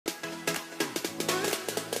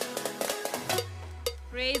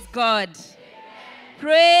Praise God. Amen.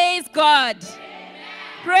 Praise God. Amen.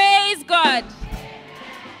 Praise God.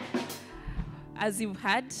 Amen. As you've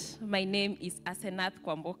heard, my name is Asenath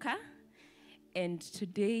Kwamboka, and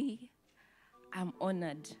today I'm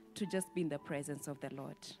honored to just be in the presence of the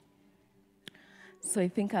Lord. So I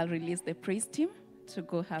think I'll release the praise team to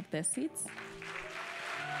go have their seats.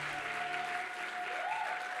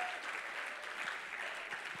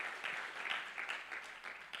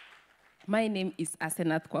 My name is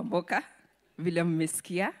Asenath Kwamboka, vile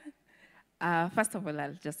mmesikia. First of all,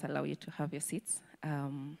 I'll just allow you to have your seats.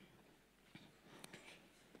 And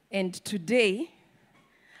today,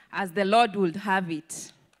 as the Lord would have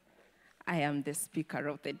it, I am the speaker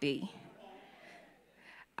of the day.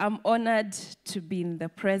 I'm honored to be in the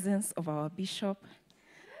presence of our bishop,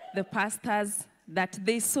 the pastors, that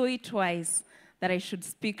they saw it twice that I should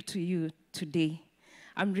speak to you today.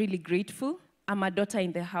 I'm really grateful. I'm a daughter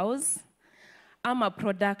in the house. I'm a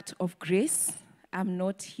product of grace. I'm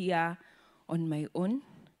not here on my own.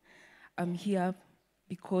 I'm here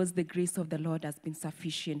because the grace of the Lord has been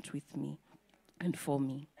sufficient with me and for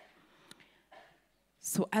me.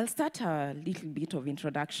 So I'll start a little bit of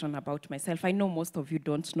introduction about myself. I know most of you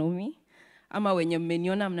don't know me. Ama wenye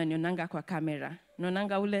mmeniona mnanionanga kwa kamera.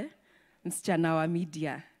 Nonanga ule msichana wa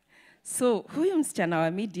media. So huyu msichana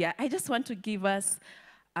wa media, I just want to give us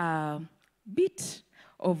a bit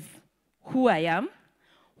of who I am,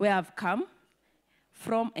 where I've come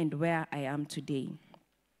from, and where I am today.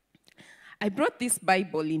 I brought this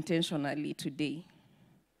Bible intentionally today.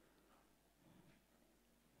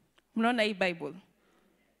 Mnaona hii Bible?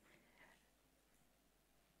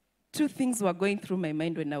 Two things were going through my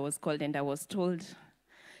mind when I was called, and I was told,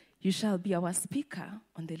 you shall be our speaker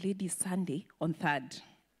on the Ladies' Sunday on 3rd.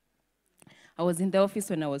 I was in the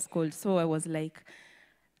office when I was called, so I was like,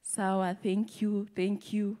 sawa, thank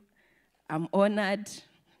you. I'm honored.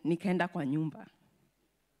 Nikaenda kwa nyumba.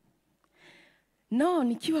 No,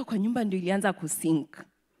 nikiwa kwa nyumba ndio ilianza kusink.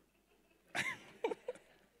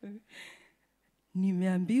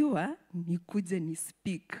 Nimeambiwa nikuje ni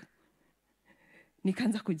speak.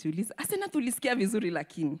 Nikaanza kujiuliza, Asenath tulisikia vizuri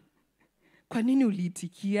lakini kwa nini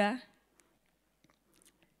uliitikia?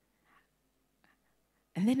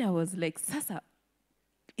 And then I was like, sasa,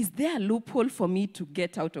 is there a loophole for me to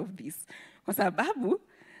get out of this? Kwa sababu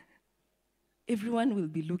everyone will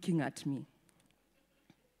be looking at me.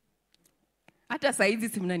 Hata saizi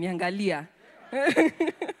si mnaniangalia.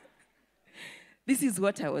 This is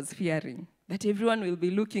what I was fearing, that everyone will be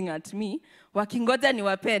looking at me, wakingoja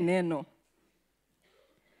niwape neno.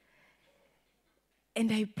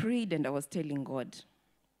 And I prayed and I was telling God,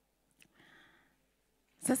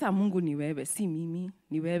 sasa Mungu ni wewe, si mimi,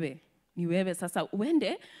 ni wewe. Sasa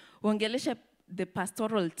uende, uongeleshe the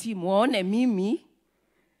pastoral team, waone mimi,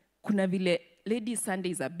 kuna vile Ladies'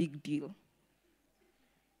 Sunday is a big deal.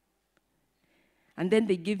 And then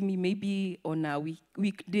they gave me maybe on a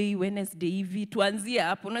weekday, Wednesday hivi, tuanzia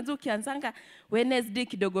hapo. Unajua ukianzanga Wednesday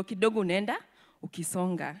kidogo unaenda,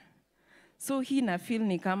 ukisonga. So hii na feel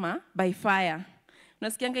ni kama by fire.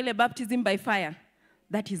 Unasikianga ile baptism by fire?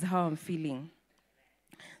 That is how I'm feeling.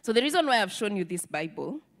 So the reason why I've shown you this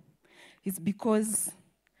Bible is because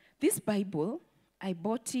this Bible, I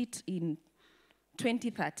bought it in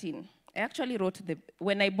 2013. I actually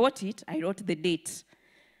when I bought it, I wrote the date.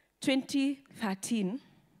 2013,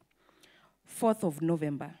 4th of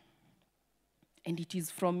November. And it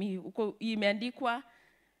is from me. Imeandikwa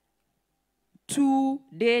to,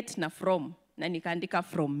 date, na from. Na nikaandika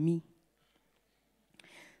from me.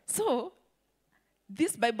 So,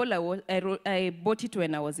 this Bible, I bought it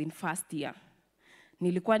when I was in first year.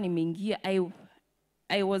 Nilikuwa nimeingia,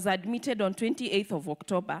 I was admitted on 28th of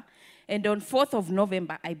October, and on 4th of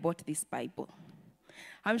November, I bought this Bible.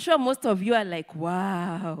 I'm sure most of you are like,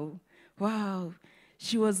 wow,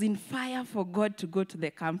 she was in fire for God to go to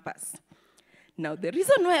the campus. Now, the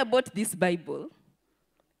reason why I bought this Bible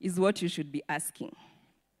is what you should be asking.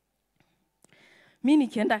 Me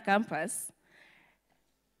nikienda campus,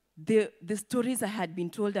 the stories I had been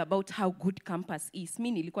told about how good campus is,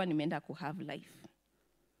 me nilikuwa nimeenda ku have life.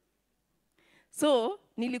 So,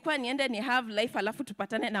 nilikuwa niende ni have life, alafu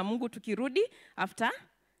tupatane na Mungu tukirudi after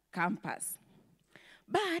campus.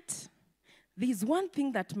 But there's one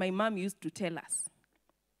thing that my mom used to tell us.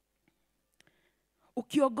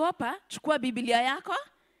 Ukiogopa, chukua Biblia yako,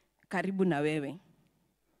 karibu na wewe.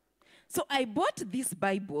 So I bought this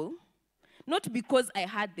Bible, not because I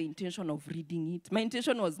had the intention of reading it. My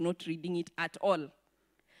intention was not reading it at all.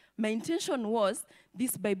 My intention was,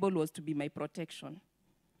 this Bible was to be my protection.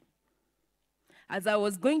 As I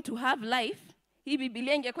was going to have life, hii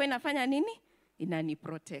Biblia ingekuwa inafanya nini? Inani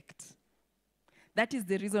protect. That is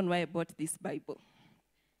the reason why I bought this Bible.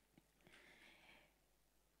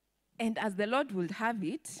 And as the Lord would have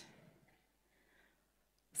it,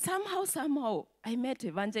 somehow, I met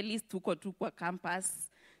evangelists tuko kwa campus.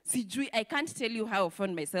 Sijui, I can't tell you how I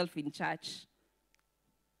found myself in church.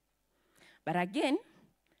 But again,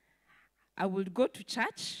 I would go to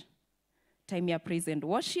church, time ya praise and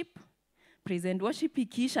worship. Praise and worship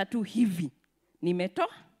ikiisha tu hivi.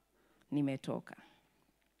 Nimetoka.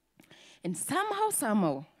 And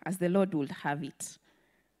somehow, as the Lord would have it,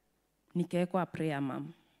 nikaekwa prayer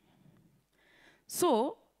mom.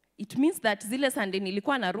 So, it means that zile Sunday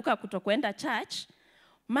nilikuwa naruka kutokwenda church,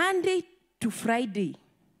 Monday to Friday,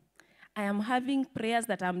 I am having prayers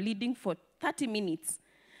that I'm leading for 30 minutes.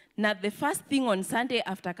 Na the first thing on Sunday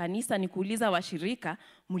after kanisa ni kuuliza washirika,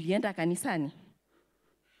 mulienda kanisani?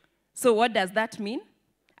 So what does that mean?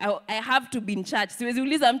 I have to be in church. Siwezi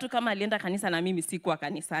uliza mtu kama alienda kanisa na mimi sikuwa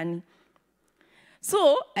kanisani.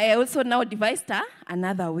 So I also now devised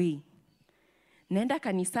another way. Naenda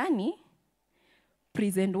kanisani,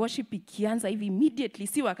 praise and worship ikianza hivi immediately,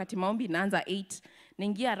 si wakati maombi inaanza 8,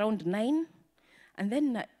 naingia around 9, and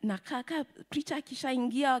then nakaka preacher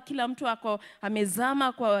akishaingia, kila mtu ako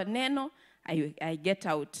amezama kwa neno, I get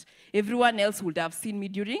out. Everyone else would have seen me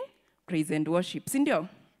during praise and worship, si ndio?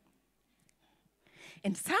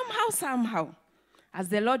 And somehow, as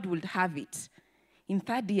the Lord would have it, in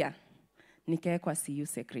third year, nikaekwa CU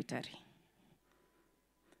secretary.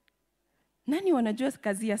 Nani wanajua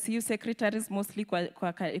kazi ya CU secretaries mostly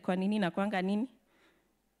kwa nini na kwanga nini?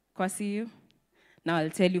 Kwa CU? Now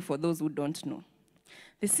I'll tell you for those who don't know.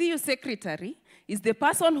 The CU secretary is the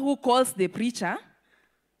person who calls the preacher.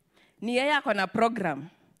 Ni yeye ako na program.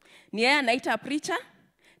 Ni yeye anaita preacher.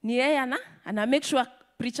 Ni yeye ana make sure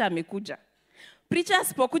preacher amekuja. Preacher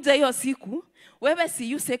asipokuja hiyo siku, wewe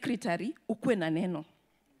CU secretary ukwe na neno.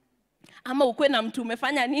 Ama ukwe na mtu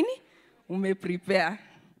umefanya nini? Umeprepare.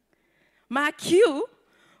 Mark you,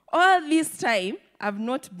 all this time, I've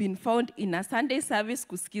not been found in a Sunday service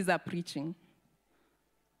kusikiza preaching.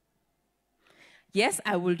 Yes,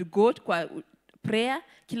 I will go kwa prayer,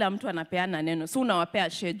 kila mtu anapeana neno. So unawapea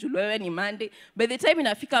schedule, wewe ni Monday. By the time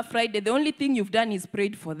inafika Friday, the only thing you've done is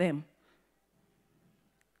prayed for them.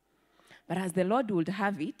 But as the Lord would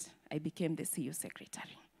have it, I became the CU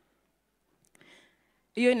secretary.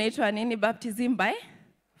 Hiyo inaitwa nini? Baptism by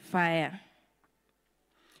fire.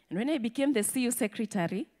 And when I became the CU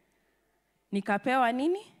secretary, nikapewa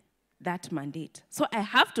nini? That mandate. So I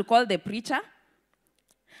have to call the preacher.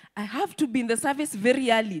 I have to be in the service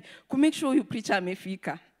very early to make sure you preacher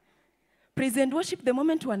amefika. Praise and worship, the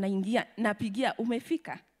moment wanaingia, napigia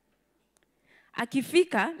umefika.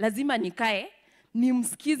 Akifika, lazima nikae,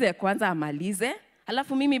 nimsikize kwanza amalize,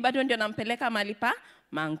 alafu mimi bado ndio nampeleka mahali pa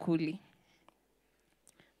mankuli.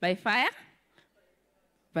 By fire,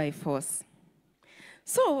 by force.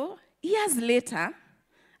 So, years later,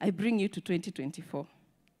 I bring you to 2024.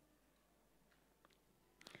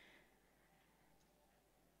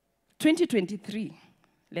 2023,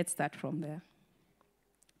 let's start from there.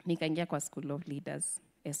 Nikaingia kwa School of Leaders,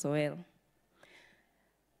 SOL.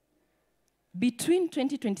 Between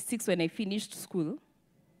 2026 when I finished school,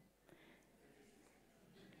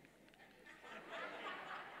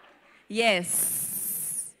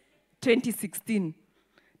 yes, 2016.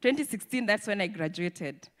 2016, that's when I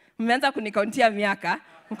graduated. Mmeanza kunikauntia miaka.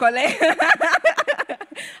 Mkole.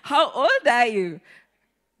 How old are you?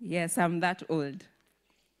 Yes, I'm that old.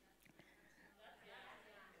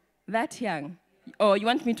 That young? Oh, you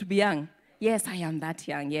want me to be young? Yes, I am that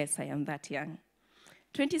young. Yes, I am that young.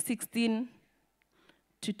 2016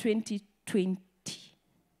 to 2020.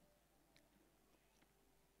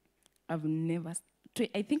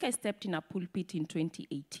 I think I stepped in a pulpit in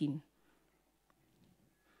 2018.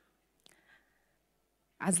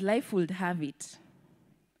 As life would have it,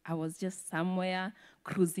 I was just somewhere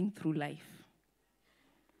cruising through life.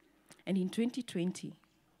 And in 2020,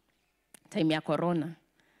 time ya corona,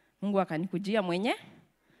 Mungu akanikujia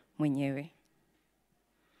mwenyewe.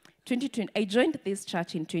 2020, I joined this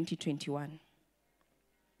church in 2021.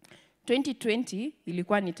 2020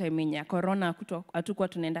 ilikuwa ni time ya corona, hatukuwa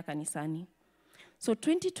tunaenda kanisani. So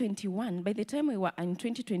 2021, by the time we were in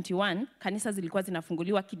 2021, kanisa zilikuwa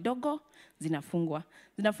zinafunguliwa kidogo, zinafungwa.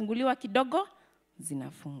 Zinafunguliwa kidogo,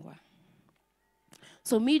 zinafungwa.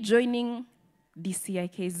 So me joining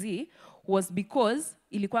DCIKZ was because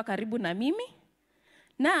ilikuwa karibu na mimi,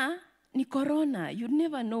 na ni corona, you'd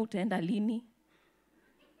never know utaenda lini.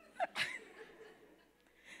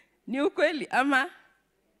 Ni ukweli, am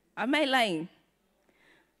I lying?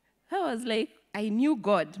 I was like, I knew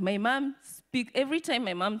God. My mom every time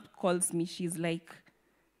my mom calls me, she's like,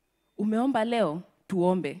 umeomba leo?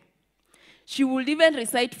 tuombe. She would even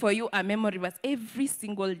recite for you a memory verse every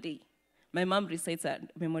single day. My mom recites a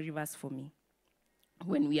memory verse for me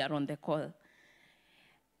when we are on the call.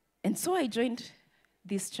 And so I joined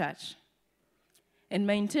this church. And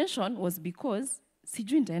my intention was because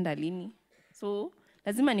sijui nitaenda lini. So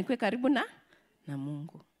lazima nikue karibu na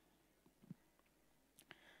Mungu.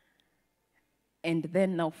 And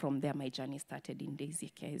then now from there, my journey started in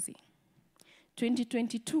DCIKZ.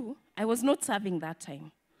 2022, I was not serving that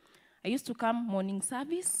time. I used to come morning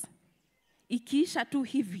service. Ikiisha tu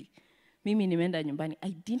hivi, mimi nimeenda nyumbani. I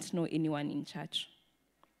didn't know anyone in church.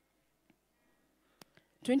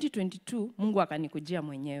 2022, Mungu akanikujia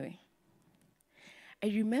mwenyewe. I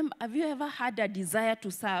remember, have you ever had a desire to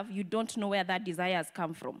serve? You don't know where that desire has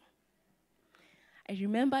come from. I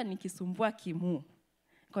remember nikisumbua Kimu.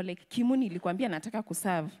 Like, Kimu nilikwambia nataka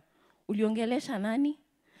kuserve. Uliongelesha nani?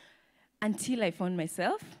 Until I found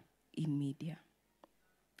myself in media.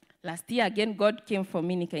 Last year again, God came for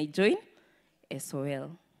me, I joined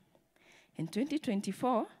SOL. In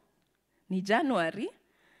 2024, ni January,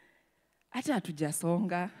 hata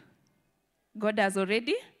hatujasonga. God has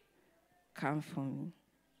already come for me.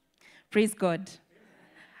 Praise God.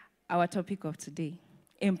 Our topic of today,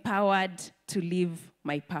 empowered to live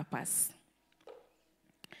my purpose.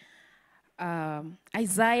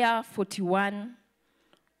 Isaiah 41,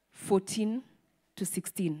 14 to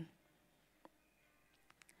 16.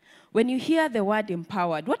 When you hear the word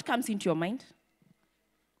empowered, what comes into your mind?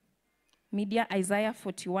 Media, Isaiah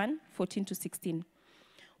 41, 14 to 16.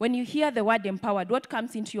 When you hear the word empowered, what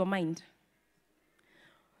comes into your mind?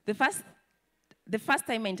 The first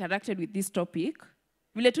time I interacted with this topic,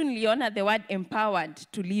 vile tu niliona the word empowered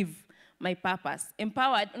to live my purpose.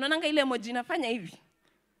 Empowered, unaonanga ile emoji nafanya hivi.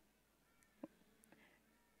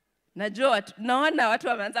 Naona watu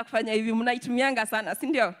wameanza kufanya hivi, mnaitumianga sana, si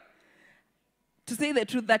ndio? To say the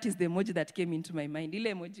truth, that is the emoji that came into my mind. Ile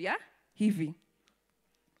emoji ya hivi.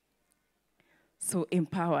 So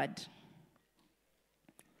empowered.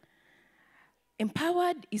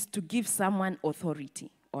 Empowered is to give someone authority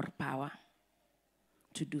or power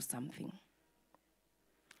to do something.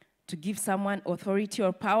 To give someone authority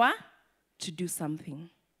or power to do something.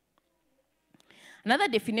 Another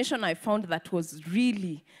definition I found that was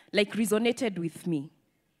really, resonated with me.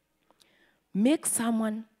 Make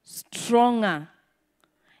someone stronger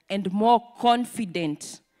and more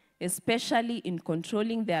confident, especially in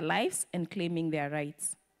controlling their lives and claiming their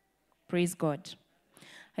rights. Praise God.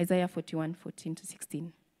 Isaiah 41, 14 to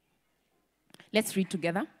 16. Let's read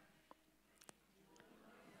together.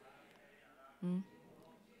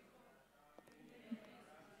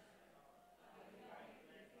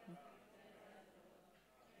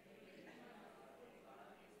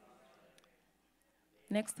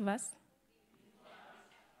 Next verse.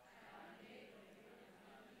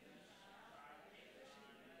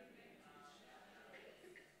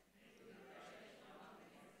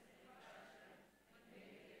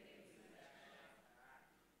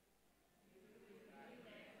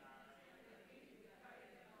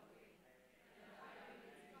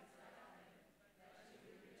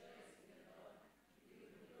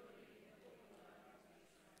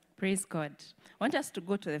 Praise God. I want us to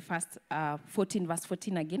go to the first 14, verse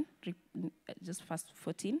 14 again. Just verse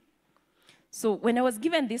 14. So when I was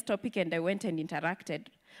given this topic and I went and interacted,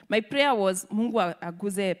 my prayer was, Mungu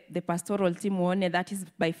aguze the pastoral team one that is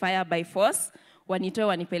by fire, by force, wanitoe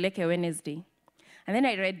wanipeleke Wednesday. And then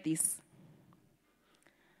I read this.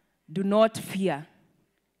 Do not fear,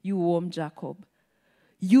 you warm Jacob.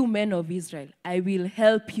 You men of Israel, I will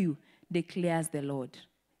help you, declares the Lord.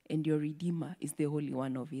 And your Redeemer is the Holy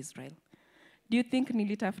One of Israel. Do you think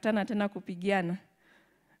nilitafutana tena kupigiana?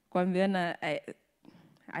 Kuambiana,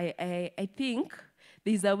 I think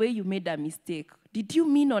there's a way you made a mistake. Did you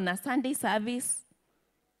mean on a Sunday service?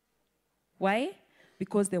 Why?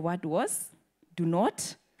 Because the word was, do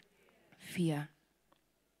not fear.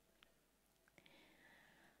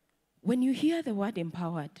 When you hear the word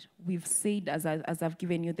empowered, we've said, as I've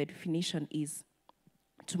given you the definition, is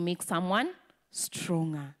to make someone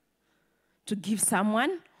stronger, to give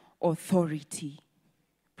someone authority.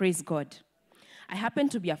 Praise God. I happen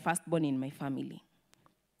to be a firstborn in my family.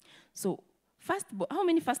 So, how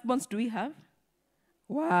many firstborns do we have?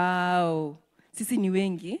 Wow. Sisi ni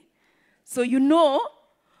wengi. So you know,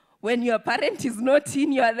 when your parent is not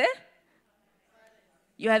in, you are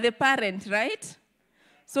the parent, right?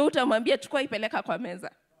 So utamwambia chukua ipeleka kwa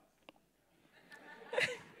meza.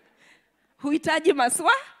 Huhitaji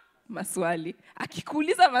maswali.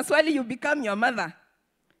 Akikuuliza maswali, you become your mother.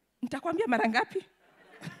 Nitakwambia mara ngapi?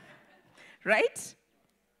 Right?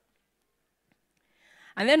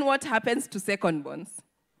 And then what happens to second bonds?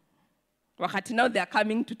 Wakati now they are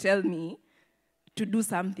coming to tell me to do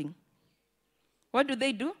something. What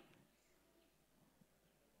do?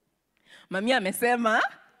 Mami amesema.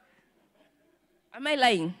 Am I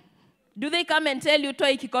lying? Do they come and tell you,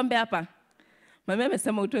 toa kikombe hapa? Mami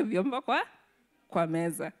amesema utoe vyombo kwa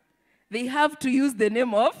meza. They have to use the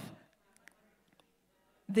name of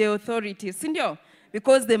the authority. Sindio?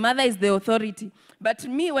 Because the mother is the authority. But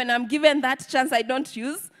me, when I'm given that chance, I don't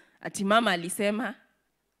use. Ati mama alisema.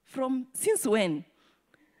 Since when?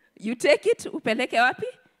 You take it, upeleke wapi?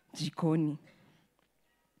 Jikoni.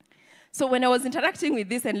 So when I was interacting with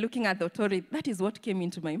this and looking at the authority, that is what came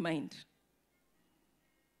into my mind.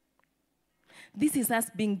 This is us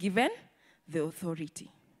being given the authority.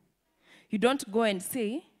 You don't go and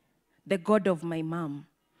say, the God of my mom.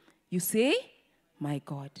 You say, my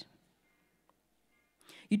God.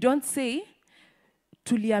 You don't say,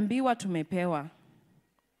 tuliambiwa tumepewa.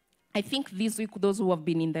 I think this week, those who have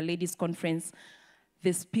been in the ladies' conference,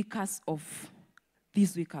 the speakers of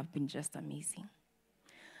this week have been just amazing.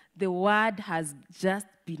 The word has just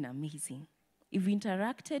been amazing. If you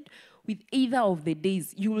interacted with either of the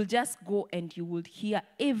days, you will just go and you will hear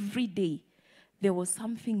every day there was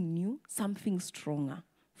something new, something stronger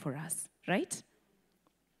for us, right?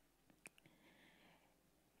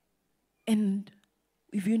 And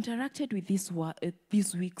if you interacted with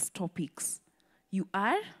this week's topics, you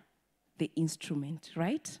are the instrument,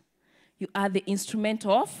 right? You are the instrument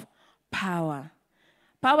of power.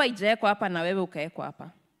 Power ijaekwa hapa na wewe ukaekwa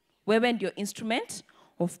hapa. Wewe ndio instrument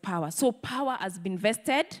of power. So power has been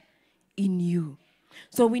vested in you.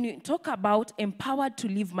 So when you talk about empowered to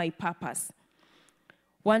live my purpose,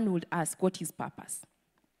 one would ask, what is purpose?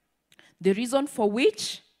 The reason for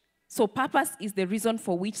which, so purpose is the reason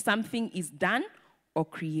for which something is done or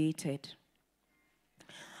created.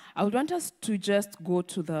 I would want us to just go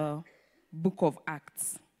to the book of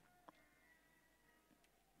Acts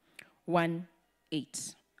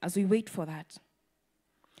 1:8, as we wait for that.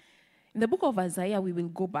 In the book of Isaiah, we will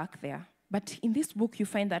go back there. But in this book, you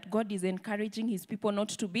find that God is encouraging his people not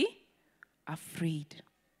to be afraid.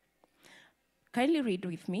 Kindly read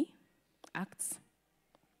with me, Acts.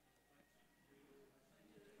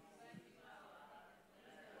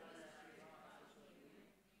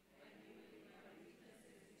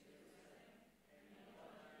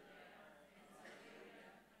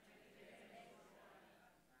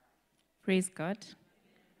 Praise God.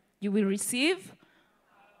 You will receive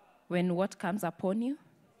when what comes upon you?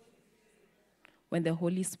 When the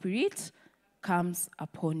Holy Spirit comes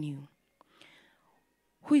upon you.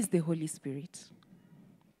 Who is the Holy Spirit?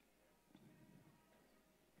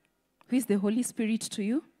 Who is the Holy Spirit to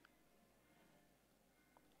you?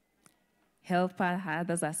 Helper,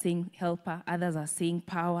 others are saying helper, others are saying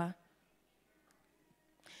power.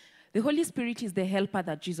 The Holy Spirit is the helper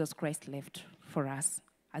that Jesus Christ left for us.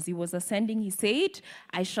 As he was ascending, he said,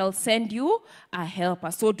 I shall send you a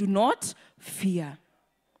helper, so do not fear.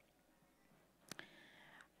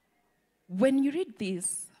 When you read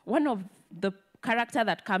this, one of the character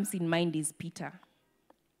that comes in mind is Peter.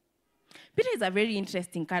 Peter is a very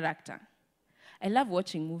interesting character. I love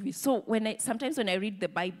watching movies. So sometimes when I read the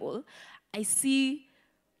Bible, I see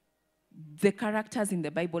the characters in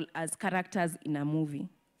the Bible as characters in a movie,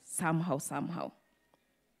 somehow.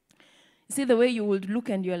 You see the way you would look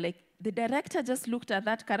and you're like, the director just looked at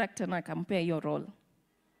that character and I compare your role.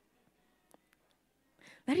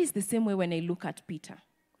 That is the same way when I look at Peter.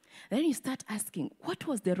 Then you start asking, what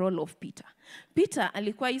was the role of Peter? Peter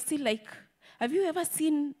alikuwa, you see, like, have you ever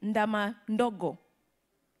seen ndama ndogo?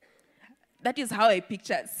 That is how I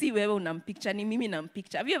picture. Si wewe unampicture, ni mimi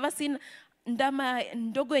nampicture. Have you ever seen ndama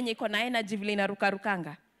ndogo yenye iko na energy vile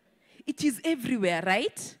inarukarukanga? It is everywhere,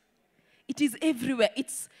 right? It is everywhere.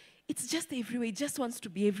 It's just everywhere. It just wants to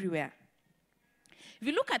be everywhere. If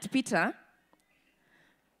you look at Peter,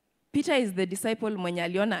 Peter is the disciple mwenye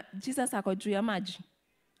aliona Jesus ako juu ya maji.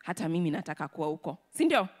 Hata mimi nataka kuwa huko. Si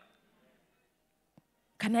ndio?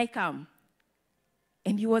 Can I come?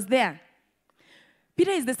 And he was there.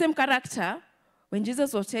 Peter is the same character. When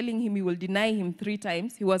Jesus was telling him he will deny him 3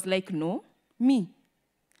 times, he was like, no, me.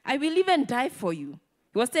 I will even die for you.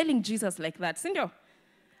 He was telling Jesus like that. Si ndio?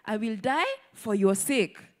 I will die for your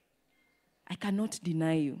sake. I cannot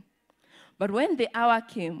deny you. But when the hour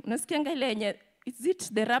came, unasikianga ile yenye, is it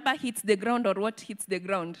the rubber hits the ground or what hits the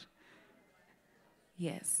ground?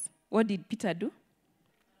 Yes. What did Peter do?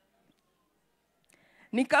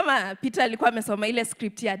 Ni kama Peter alikuwa amesoma ile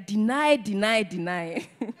script ya deny.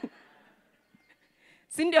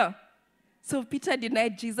 Si ndio? So Peter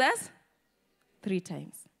denied Jesus 3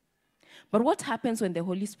 times. But what happens when the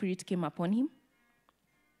Holy Spirit came upon him?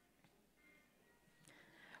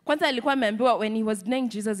 Kwanza alikuwa ameambiwa, when he was denying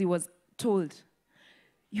Jesus, he was told,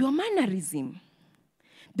 your mannerism,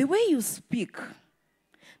 the way you speak,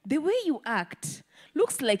 the way you act,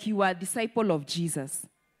 looks like you are a disciple of Jesus.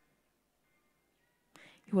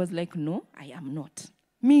 He was like, no, I am not.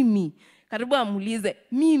 Mimi. Karibu amulize,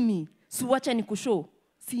 mimi. Suwacha ni kushow.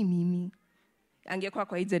 Si mimi. Angekuwa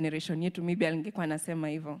kwa hii generation yetu, maybe angekuwa anasema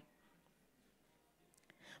hivyo.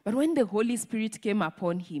 But when the Holy Spirit came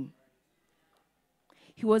upon him,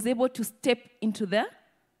 he was able to step into the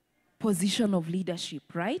position of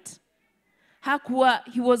leadership, right?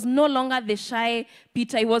 He was no longer the shy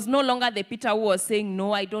Peter. He was no longer the Peter who was saying,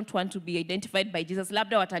 no, I don't want to be identified by Jesus.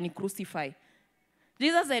 Labda watani crucify.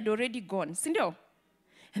 Jesus had already gone. Sindio?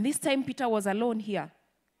 And this time Peter was alone here.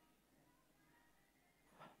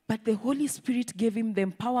 But the Holy Spirit gave him the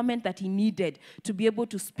empowerment that he needed to be able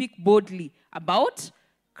to speak boldly about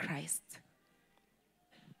Christ.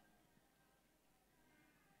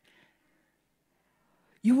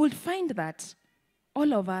 You will find that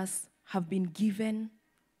all of us have been given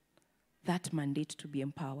that mandate to be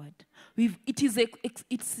empowered.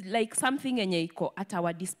 It's like something yenye iko at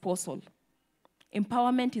our disposal.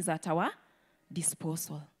 Empowerment is at our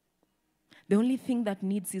disposal. The only thing that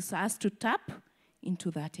needs is us to tap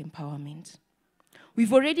into that empowerment.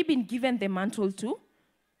 We've already been given the mantle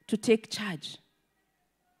to take charge,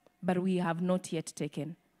 but we have not yet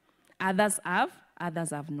taken. Others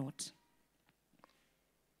have not.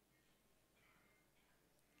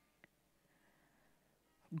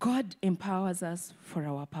 God empowers us for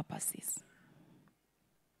our purposes.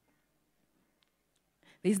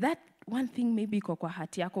 There's that one thing maybe kwa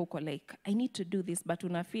hati yako uko like, I need to do this, but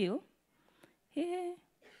una feel, hey,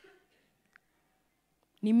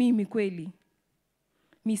 ni mimi kweli,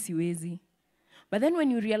 mi siwezi. But then when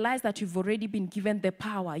you realize that you've already been given the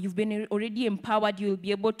power, you've been already empowered, you'll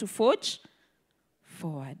be able to forge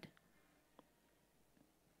forward.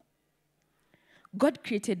 God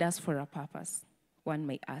created us for a purpose. One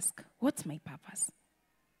may ask, what's my purpose?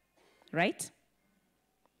 Right?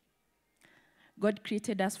 God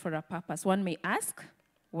created us for a purpose. One may ask,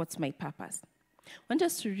 what's my purpose? I want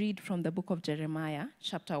us to read from the book of Jeremiah,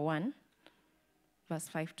 chapter 1, verse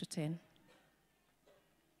 5 to 10.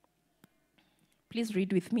 Please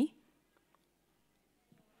read with me.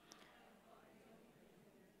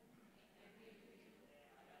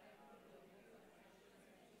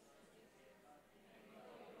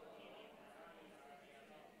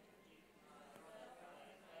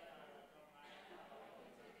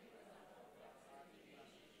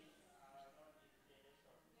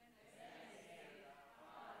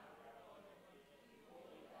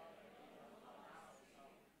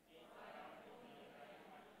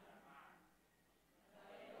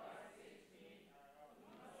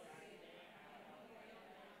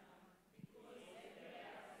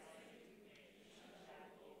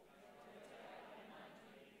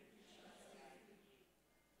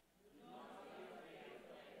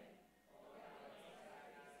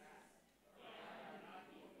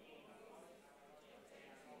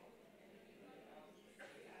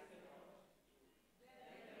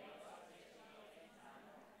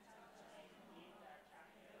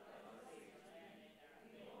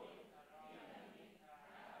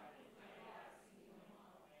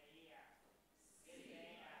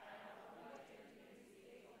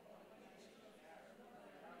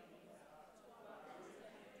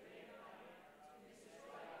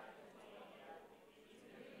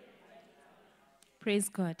 Praise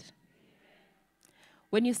God.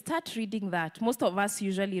 When you start reading that, most of us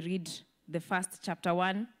usually read the first chapter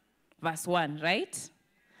 1, verse 1, right?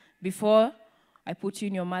 Before I put you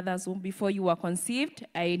in your mother's womb, before you were conceived,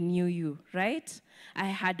 I knew you, right? I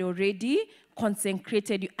had already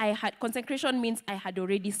consecrated you. Consecration means I had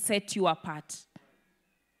already set you apart.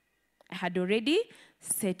 I had already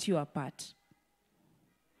set you apart.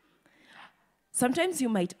 Sometimes you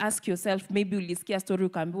might ask yourself, maybe ulisikia story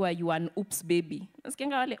ukaambiwa you are an oops baby.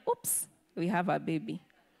 Nasikianga wale, oops, we have a baby.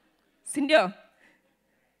 Sindio?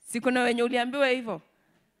 Sikuna wenye uliambiwa hivyo.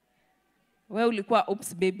 Wewe ulikuwa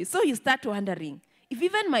oops baby. So you start wondering, if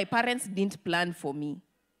even my parents didn't plan for me,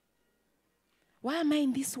 why am I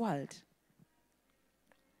in this world?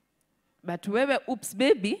 But wewe oops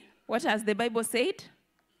baby, what has the Bible said?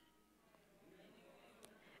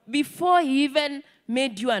 Before he even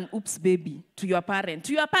made you an oops baby to your parents.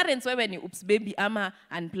 To your parents, wewe ni oops baby, ama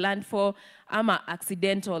unplanned for, ama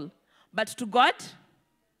accidental. But to God,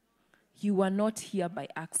 you were not here by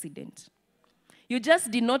accident. You just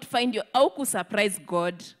did not find your, auku surprise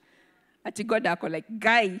God. Ati God ako like,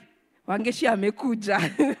 guy, wangeshi amekuja.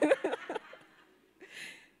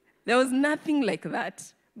 There was nothing like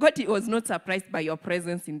that. God was not surprised by your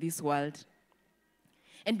presence in this world.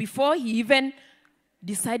 And before he even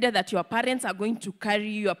decided that your parents are going to carry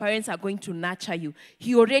you, your parents are going to nurture you,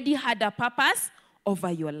 he already had a purpose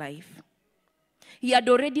over your life. He had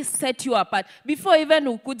already set you apart. Before even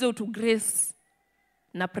ukuje to grace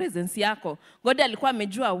na presence yako, God alikuwa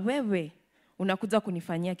amejua wewe unakuja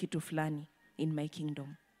kunifanyia kitu fulani in my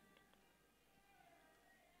kingdom.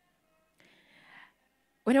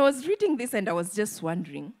 When I was reading this and I was just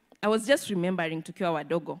wondering, I was just remembering tukiwa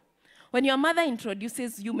wadogo. When your mother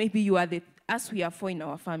introduces you, maybe you are as we are four in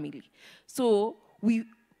our family. So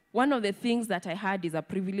one of the things that I had is a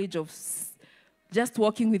privilege of just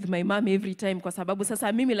walking with my mom every time kwa sababu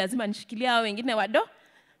sasa mimi lazima nishikilia hao wengine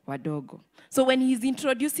wadogo. So when he's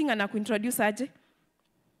introducing, anakuintroduce aje?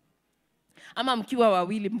 Ama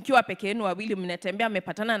mkiwa peke yenu wawili mnatembea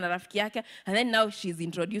mmepatana na rafiki yake, and then now she's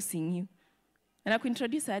introducing you.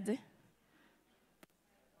 Anakuintroduce aje?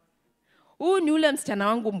 Huyu ni ule msichana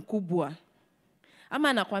wangu mkubwa. Ama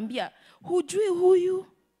anakuambia, hujui huyu?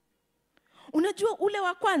 Unajua ule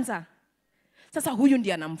wa kwanza? Sasa huyu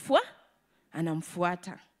ndiye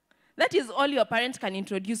anamfuata. That is all your parents can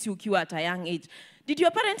introduce you ukiwa at a young age. Did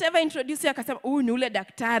your parents ever introduce you akasema, huyu ni ule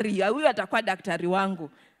daktari, huyu atakuwa daktari wangu?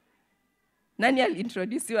 Nani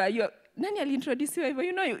alintroduce you? Nani alintroduce you?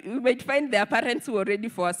 You know, you might find their parents who already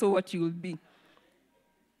foresaw what you will be.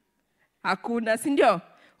 Hakuna, si ndio?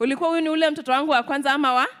 Ulikuwa huyu ni ule mtoto wangu wa kwanza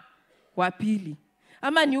ama wa pili?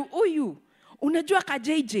 Ama ni huyu? Unajua ka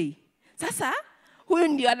JJ? Sasa huyu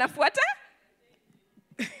ndio anafuata?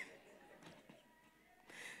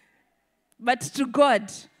 But to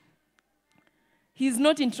God, he's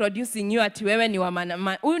not introducing you ati wewe ni wa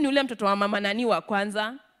mama. Huyu ni ule mtoto wa mama nani wa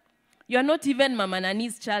kwanza? You are not even Mama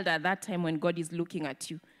Nani's child at that time when God is looking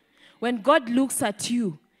at you. When God looks at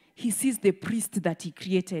you, he sees the priest that he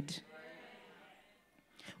created.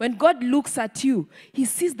 When God looks at you, he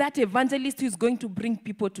sees that evangelist who is going to bring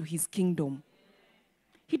people to his kingdom.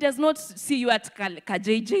 He does not see you at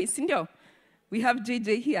JJ, sindio? We have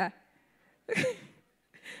JJ here.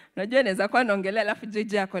 Unajua naweza kuwa naongelea alafu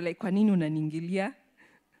JJ ako like, kwa nini unaniingilia?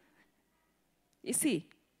 You see,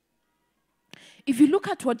 if you look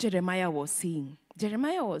at what Jeremiah was saying,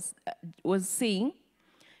 Jeremiah was saying,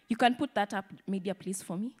 you can put that up, media, please,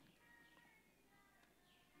 for me.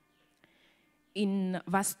 In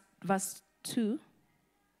verse 2,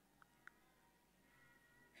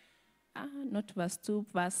 not verse 2,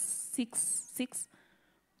 verse 6.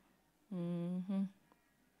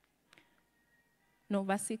 No,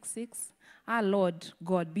 verse 6. Lord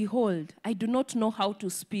God, behold, I do not know how to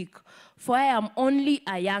speak, for I am only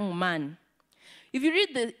a young man. If you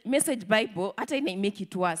read the Message Bible, hata ina make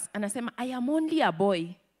it worse. Anasema, I am only a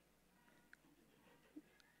boy.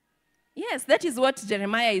 Yes, that is what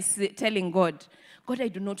Jeremiah is telling God. God, I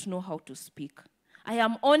do not know how to speak. I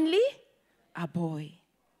am only a boy.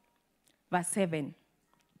 Verse 7.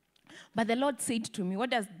 But the Lord said to me, what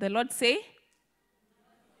does the Lord say?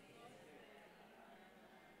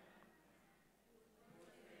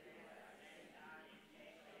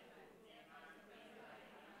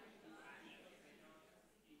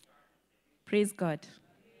 Praise God.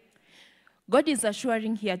 God is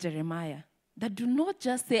assuring here Jeremiah that do not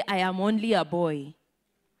just say, I am only a boy,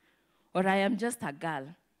 or I am just a girl.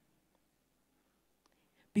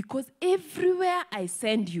 Because everywhere I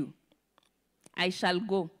send you, I shall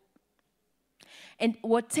go. And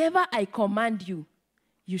whatever I command you,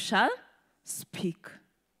 you shall speak.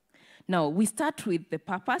 Now, we start with the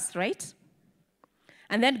purpose, right?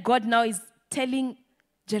 And then God now is telling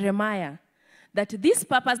Jeremiah that this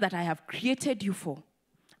purpose that I have created you for,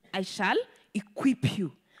 I shall equip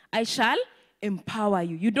you. I shall empower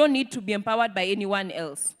you. You don't need to be empowered by anyone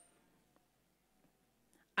else.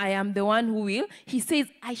 I am the one who will. He says,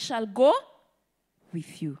 I shall go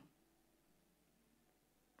with you.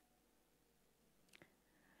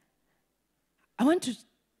 I want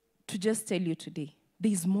to just tell you today,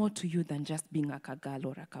 there is more to you than just being a girl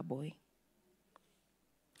or a boy.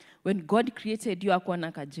 When God created you, akuwa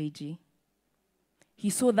naka JJ, he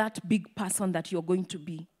saw that big person that you're going to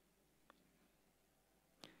be.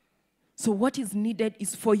 So what is needed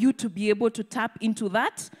is for you to be able to tap into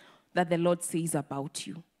that the Lord says about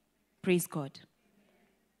you. Praise God.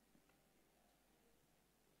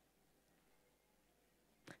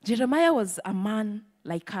 Jeremiah was a man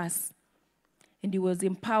like us, and he was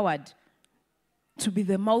empowered to be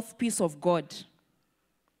the mouthpiece of God.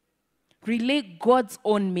 Relay God's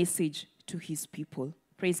own message to his people.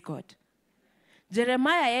 Praise God.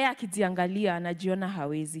 Jeremiah yeye akijiangalia anajiona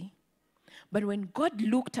hawezi. But when God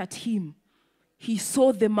looked at him, he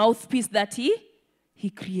saw the mouthpiece that he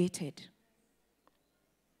created.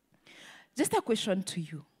 Just a question to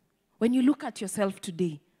you. When you look at yourself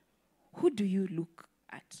today, who do you look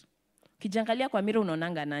at? Kijangalia kwa mira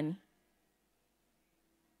unaonanga nani?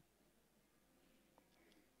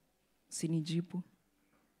 Sinijibu.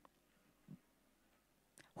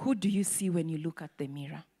 Who do you see when you look at the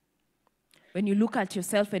mirror? When you look at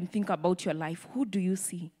yourself and think about your life, who do you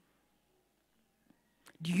see?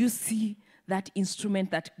 Do you see that instrument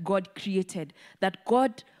that God created, that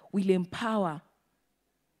God will empower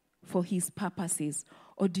for his purposes?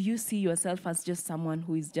 Or do you see yourself as just someone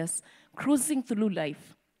who is just cruising through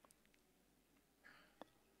life?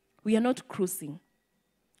 We are not cruising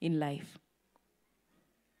in life.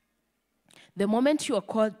 The moment you are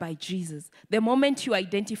called by Jesus, the moment you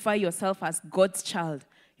identify yourself as God's child,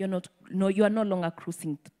 you are no longer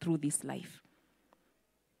cruising through this life.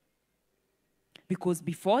 Because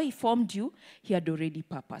before he formed you, he had already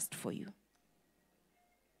purposed for you.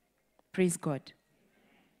 Praise God.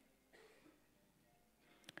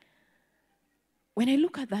 When I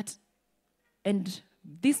look at that, and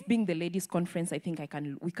this being the ladies' conference, I think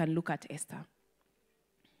we can look at Esther.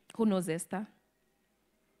 Who knows Esther?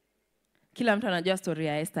 Kila mtu anajua story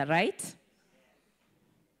ya Esther, right?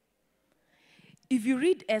 If you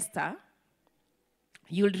read Esther,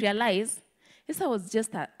 you'll realize Esther was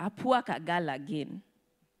just a poor girl again.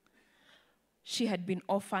 She had been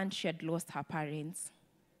orphaned, she had lost her parents.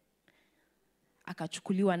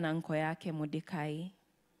 Akachukuliwa na uncle yake Mordecai.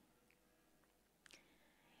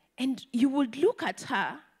 And you would look at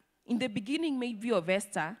her, in the beginning made view of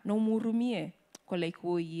Esther, no murumie, ko like,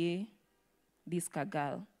 oh yeah, this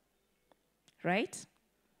girl. Right?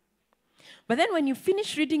 But then when you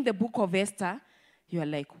finish reading the book of Esther, you are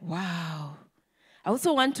like, wow, I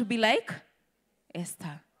also want to be like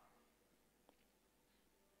Esther.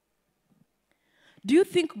 Do you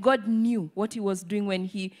think God knew what he was doing when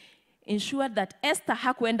he ensured that Esther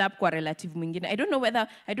hakuenda up kwa relative mwingine? I don't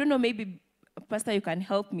know, maybe, Pastor, you can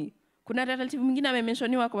help me. Kuna relative mwingine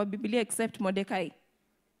amementioniwa kwa Biblia except Mordecai?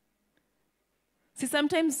 See,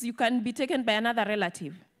 sometimes you can be taken by another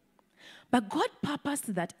relative. But God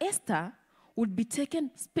purposed that Esther would be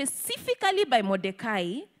taken specifically by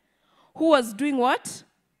Mordecai, who was doing what?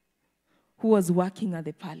 Who was working at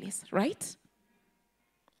the palace, right?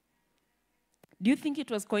 Do you think it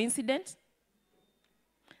was coincidence?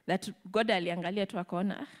 That God aliangalia tu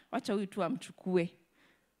akaona, wacha huyu tu amchukue.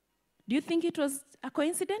 Do you think it was a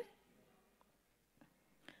coincidence?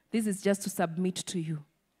 This is just to submit to you.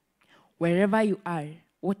 Wherever you are,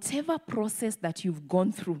 whatever process that you've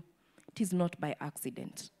gone through, it is not by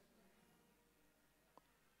accident.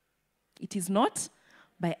 It is not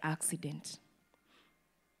by accident.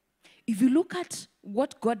 If you look at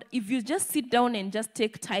what God, if you just sit down and just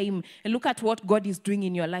take time and look at what God is doing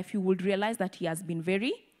in your life, you will realize that he has been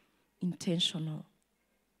very intentional.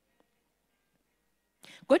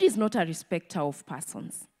 God is not a respecter of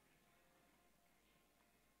persons.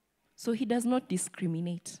 So he does not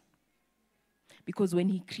discriminate. Because when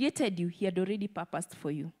he created you, he had already purposed for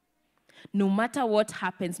you. No matter what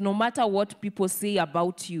happens, no matter what people say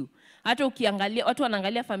about you. Hata ukiangalia, watu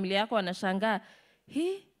wanaangalia familia yako wanashangaa,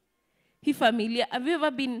 hii familia, have you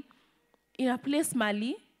ever been in a place,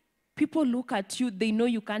 Mali? People look at you, they know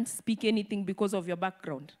you can't speak anything because of your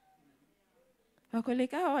background. Wako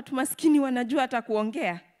like, watu maskini wanajua hata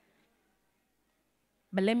kuongea.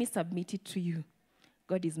 But let me submit it to you.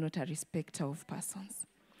 God is not a respecter of persons.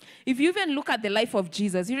 If you even look at the life of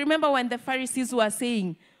Jesus, you remember when the Pharisees were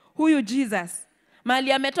saying, huyu Jesus,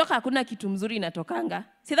 mali ametoka hakuna kitu mzuri inatokanga.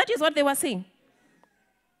 See, that is what they were saying.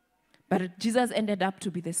 But Jesus ended up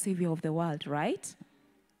to be the savior of the world, right?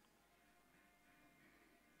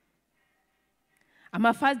 I'm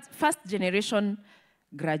a first generation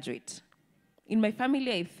graduate. In my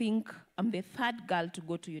family, I think I'm the third girl to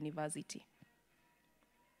go to university.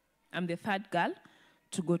 I'm the third girl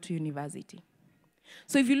to go to university.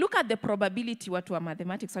 So if you look at the probability, watu wa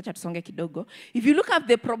mathematics, wacha tusonge kidogo. If you look at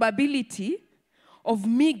the probability of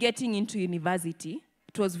me getting into university,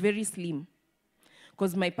 it was very slim.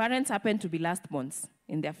 Because my parents happened to be last-borns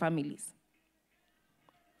in their families.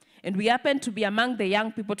 And we happened to be among the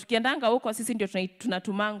young people. Tukiendanga huko sisi ndio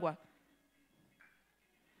tunatumangwa.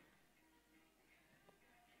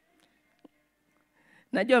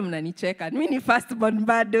 Najua mnanicheka. Mimi ni first-born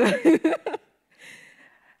bado.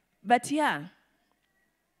 But yeah,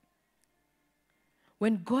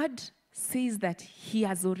 when God says that he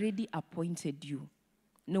has already appointed you,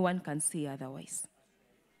 no one can say otherwise.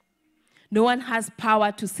 No one has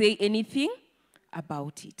power to say anything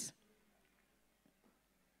about it.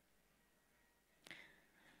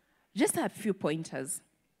 Just a few pointers.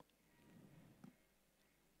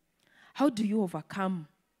 How do you overcome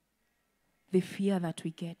the fear that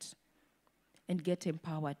we get and get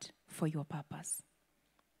empowered for your purpose.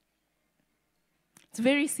 It's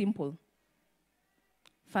very simple.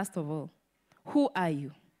 First of all, who are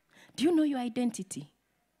you? Do you know your identity?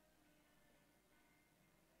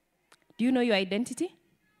 Do you know your identity?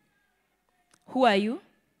 Who are you?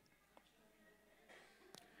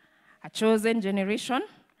 A chosen generation,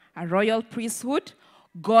 a royal priesthood,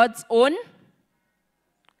 God's own.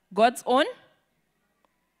 God's own.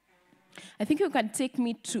 I think you can take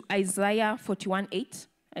me to Isaiah 41:8.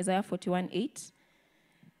 Isaiah 41:8.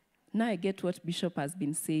 Now I get what Bishop has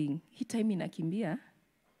been saying. Hii time inakimbia.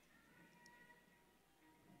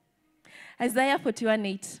 Isaiah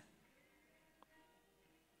 41:8.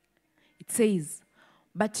 It says,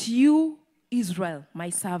 "But you, Israel, my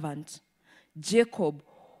servant, Jacob,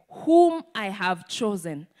 whom I have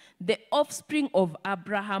chosen, the offspring of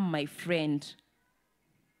Abraham, my friend,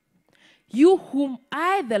 you whom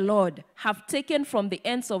I, the Lord, have taken from the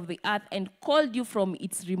ends of the earth and called you from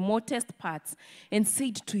its remotest parts, and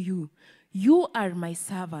said to you, you are my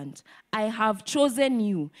servant. I have chosen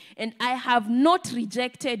you, and I have not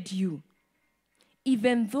rejected you,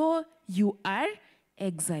 even though you are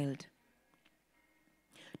exiled.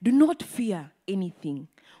 Do not fear anything,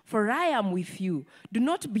 for I am with you. Do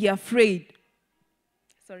not be afraid.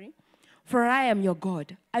 For I am your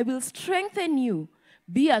God. I will strengthen you.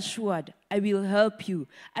 Be assured, I will help you.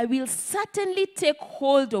 I will certainly take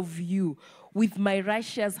hold of you with my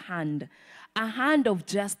righteous hand, a hand of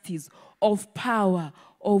justice, of power,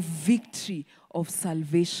 of victory, of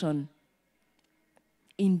salvation.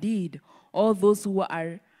 Indeed, all those who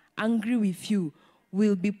are angry with you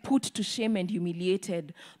will be put to shame and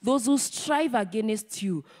humiliated. Those who strive against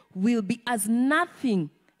you will be as nothing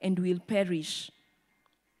and will perish.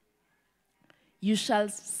 You shall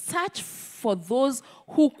search for those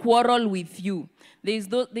who quarrel with you. There's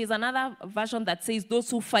another version that says those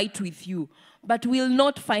who fight with you, but will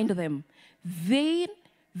not find them. They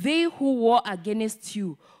who war against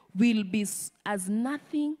you will be as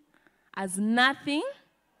nothing.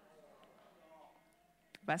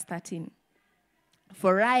 Verse 13.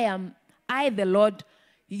 For I the Lord,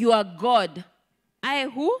 your God. I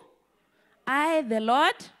who? I the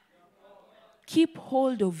Lord, keep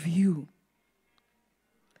hold of you.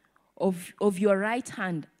 Of your right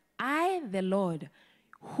hand, I, the Lord,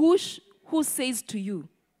 who says to you,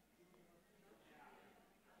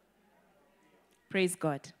 praise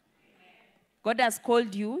God. God has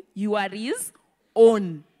called you, you are his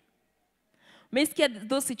own. Umesikia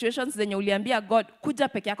those situations zenye uliambia God, kuja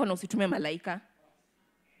peke yako na usitume malaika.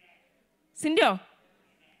 Sindio?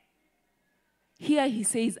 Here he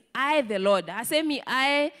says, I, the Lord. Asemi,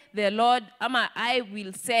 I, the Lord, ama I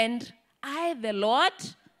will send, I, the Lord,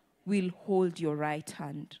 will hold your right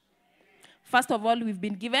hand. First of all, we've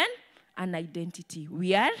been given an identity.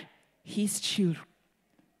 We are his children.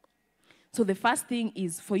 So the first thing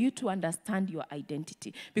is for you to understand your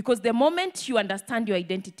identity. Because the moment you understand your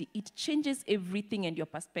identity, it changes everything and your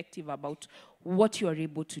perspective about what you are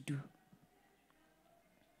able to do.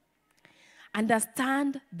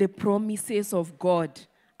 Understand the promises of God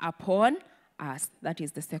upon us. That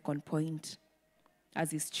is the second point,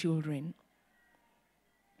 as his children.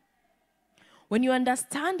 When you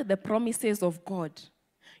understand the promises of God,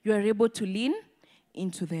 you are able to lean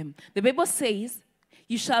into them. The Bible says,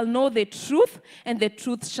 you shall know the truth, and the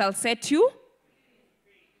truth shall set you.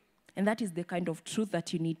 And that is the kind of truth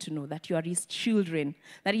that you need to know, that you are his children.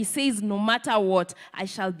 That he says, no matter what, I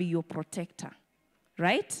shall be your protector.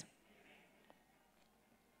 Right?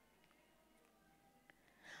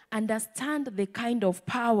 Understand the kind of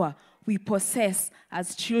power we possess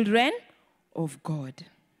as children of God.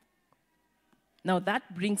 Now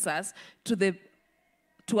that brings us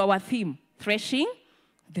to our theme, threshing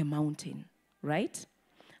the mountain, right?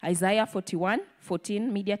 Isaiah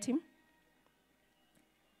 41:14, media team.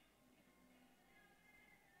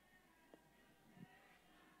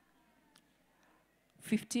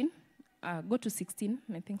 Go to 16,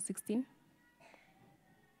 I think 16.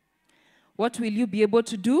 What will you be able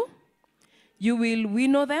to do? You will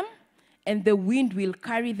winnow them, and the wind will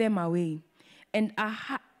carry them away. And a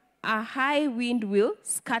high wind will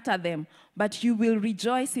scatter them, but you will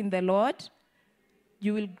rejoice in the Lord.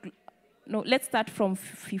 You will, no, let's start from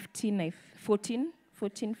 14,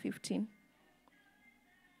 15.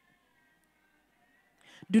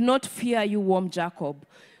 Do not fear, you warm Jacob,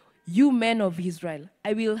 you men of Israel.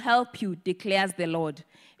 I will help you, declares the Lord.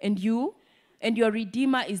 And your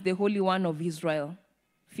Redeemer is the Holy One of Israel.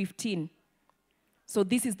 15. So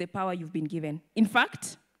this is the power you've been given. In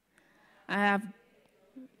fact, I have...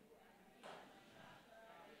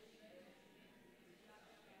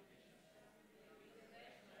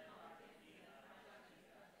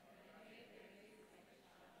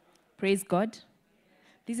 Praise God.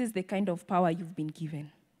 This is the kind of power you've been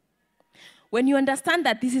given. When you understand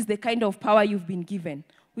that this is the kind of power you've been given,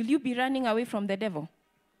 will you be running away from the devil?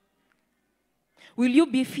 Will you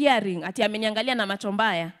be fearing? Ati ameniangalia na macho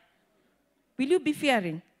mbaya. Will you be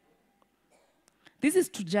fearing? This is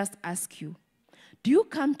to just ask you, do you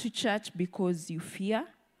come to church because you fear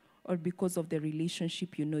or because of the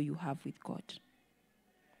relationship you know you have with God?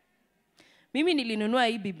 Mimi nilinunua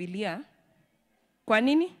hii Biblia. Kwa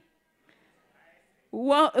nini?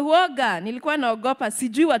 Woga, nilikuwa naogopa,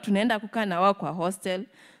 sijui watu naenda kukaa na wao kwa hostel.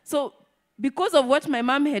 So, because of what my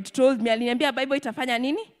mom had told me, aliniambia Bible itafanya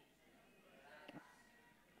nini?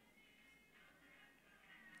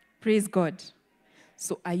 Praise God.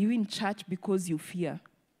 So, are you in church because you fear?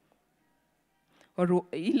 Or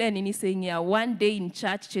ile nini saying here, one day in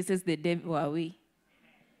church chases the devil away?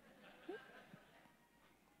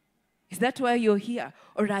 Is that why you're here?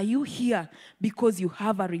 Or are you here because you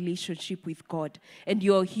have a relationship with God and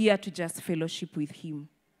you're here to just fellowship with Him?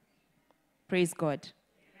 Praise God.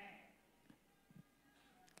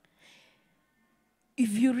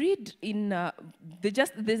 If you read in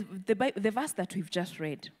the verse that we've just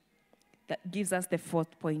read, that gives us the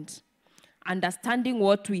fourth point, understanding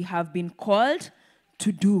what we have been called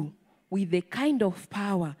to do with the kind of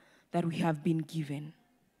power that we have been given.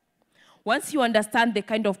 Once you understand the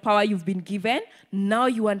kind of power you've been given, now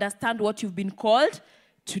you understand what you've been called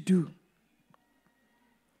to do.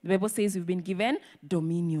 The Bible says you've been given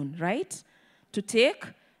dominion, right? To take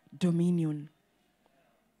dominion.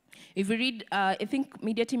 If we read, I think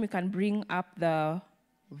media team, you can bring up the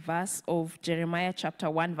verse of Jeremiah chapter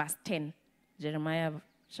 1, verse 10. Jeremiah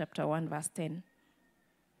chapter 1, verse 10.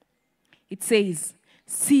 It says,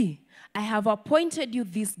 "See, I have appointed you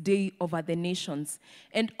this day over the nations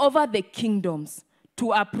and over the kingdoms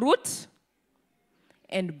to uproot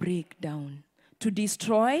and break down, to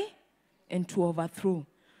destroy and to overthrow,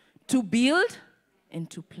 to build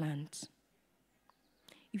and to plant."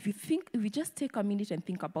 If you just take a minute and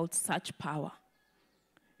think about such power,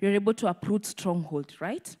 you're able to uproot strongholds,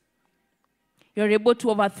 right? You're able to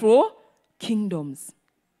overthrow kingdoms.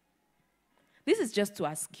 This is just to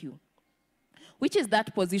ask you, which is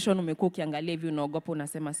that position umekuwa ukiangalia hivi unaogopa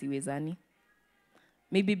unasema siwezani?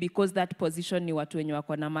 Maybe because that position ni watu wenye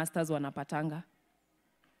wako na masters wanapatanga.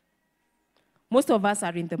 Most of us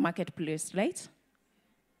are in the marketplace, right?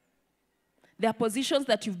 There are positions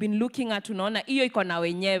that you've been looking at, unaona hiyo iko na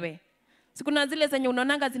wenyewe. Sikuna zile zenye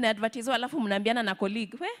unaonanga zina advertise alafu mnaambiana na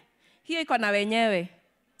colleague, hiyo iko na wenyewe.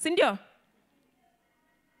 Si ndio?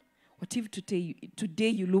 What if today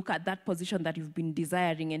you look at that position that you've been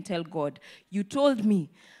desiring and tell God, you told me,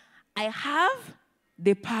 I have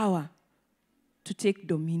the power to take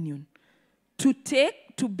dominion,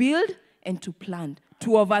 to build and to plant,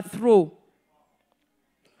 to overthrow.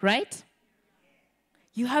 Right?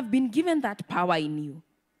 You have been given that power in you,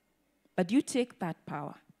 but you take that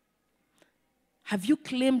power. Have you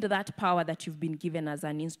claimed that power that you've been given as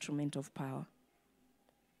an instrument of power?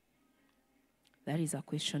 That is a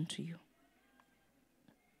question to you.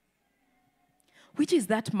 Which is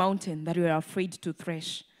that mountain that you are afraid to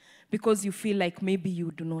thresh because you feel like maybe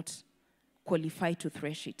you do not qualify to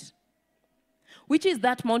thresh it? Which is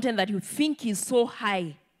that mountain that you think is so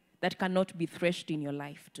high that cannot be threshed in your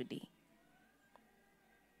life today?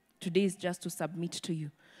 Today is just to submit to you.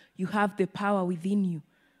 You have the power within you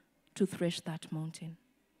to thresh that mountain.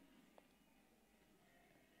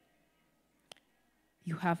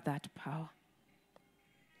 You have that power.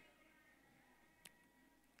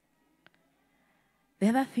 The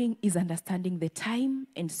other thing is understanding the time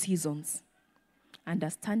and seasons.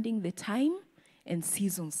 Understanding the time and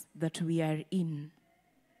seasons that we are in.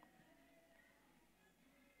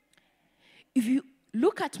 If you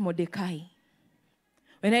look at Mordecai,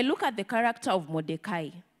 when I look at the character of Mordecai,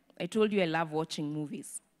 I told you I love watching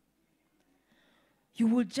movies. You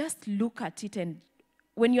will just look at it, and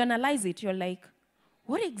when you analyze it, you're like,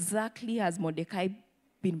 what exactly has Mordecai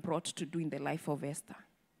been brought to do in the life of Esther?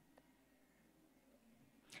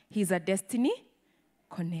 He's a destiny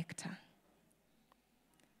connector.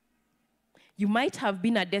 You might have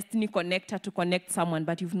been a destiny connector to connect someone,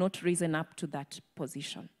 but you've not risen up to that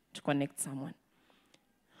position to connect someone.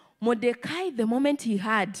 Mordecai, the moment he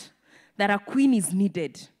heard that a queen is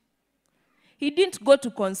needed, he didn't go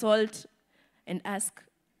to consult and ask,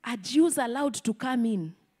 are Jews allowed to come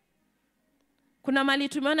in? Kuna mali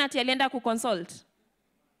tumeona ati alienda kuconsult.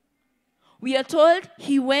 We are told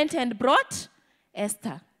he went and brought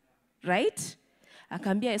Esther, right?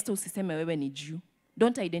 Akaambia Esther, usiseme wewe ni Jew.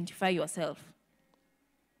 Don't identify yourself.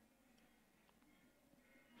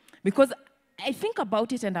 Because I think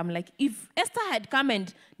about it and I'm like, if Esther had come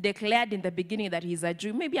and declared in the beginning that he's a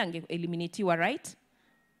Jew, maybe ange-eliminatiwa, right?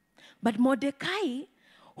 But Mordecai,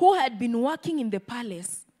 who had been working in the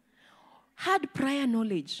palace, had prior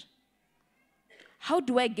knowledge. How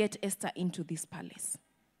do I get Esther into this palace?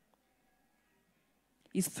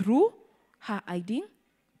 It's through her hiding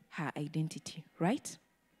her identity, right?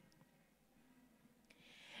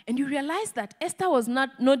 And you realize that Esther was not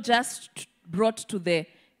just brought to the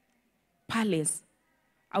palace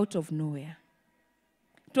out of nowhere.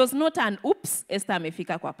 It was not an oops, Esther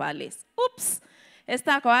amefika kwa palace. Oops,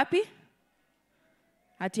 Esther ako wapi?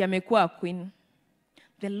 Ati amekuwa queen.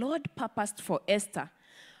 The Lord purposed for Esther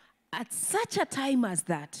at such a time as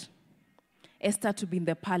that, Esther to be in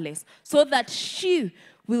the palace, so that she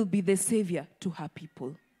will be the savior to her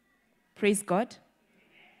people. Praise God.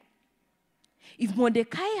 If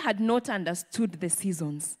Mordecai had not understood the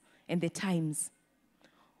seasons and the times,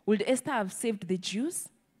 would Esther have saved the Jews?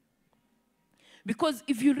 Because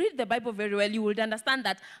if you read the Bible very well, you would understand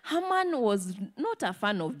that Haman was not a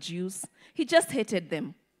fan of Jews. He just hated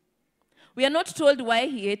them. We are not told why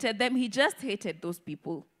he hated them. He just hated those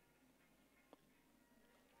people.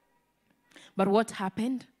 But what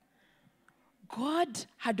happened? God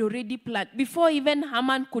had already planned. Before even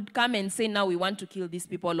Haman could come and say, now we want to kill these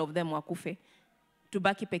people, all of them wakufe,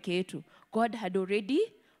 tubaki peke yetu. God had already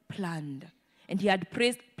planned. And he had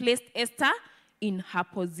placed Esther in her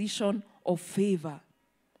position of favor.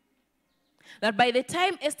 That by the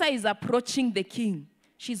time Esther is approaching the king,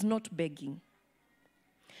 she's not begging.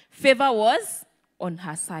 Favor was on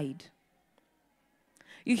her side.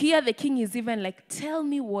 You hear the king is even like, tell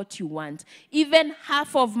me what you want. Even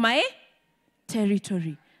half of my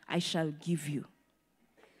territory I shall give you.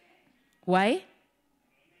 Why?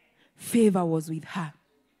 Favor was with her.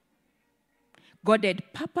 God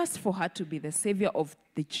had purpose for her to be the savior of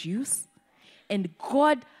the Jews, and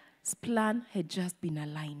God's plan had just been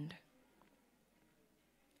aligned.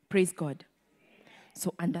 Praise God.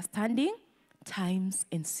 So understanding times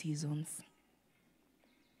and seasons.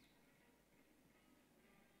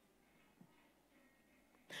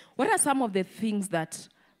 What are some of the things that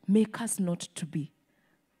make us not to be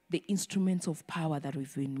the instruments of power that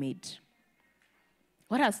we've been made?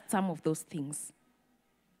 What are some of those things?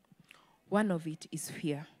 One of it is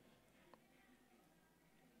fear.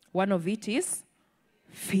 One of it is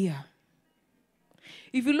fear.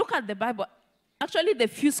 If you look at the Bible, actually the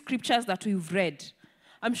few scriptures that we've read,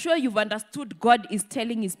 I'm sure you've understood God is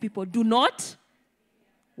telling his people, do not.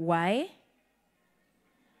 Why?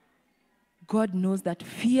 God knows that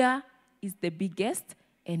fear is the biggest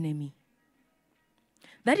enemy.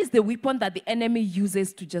 That is the weapon that the enemy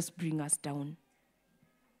uses to just bring us down.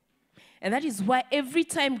 And that is why every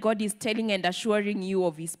time God is telling and assuring you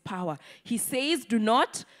of his power, he says, do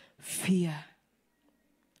not fear,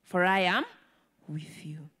 for I am with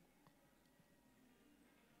you.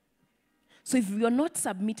 So if you are not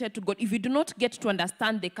submitted to God, if you do not get to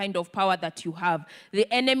understand the kind of power that you have, the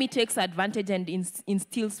enemy takes advantage and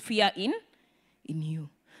instills fear in you.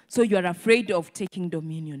 So you are afraid of taking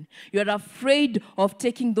dominion. You are afraid of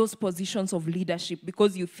taking those positions of leadership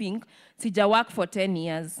because you think, sija work for 10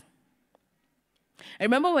 years. I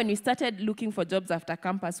remember when we started looking for jobs after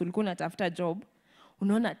campus, ulikuwa unatafuta job,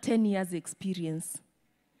 unaona 10 years experience.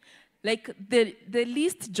 Like the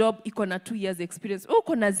least job iko na 2 years experience.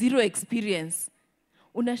 Uko na 0 experience.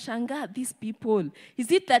 Unashanga these people.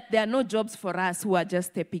 Is it that there are no jobs for us who are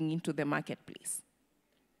just stepping into the marketplace?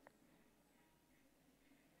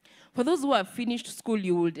 For those who have finished school,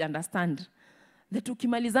 you would understand that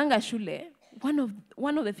ukimalizanga shule,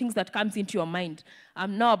 one of the things that comes into your mind,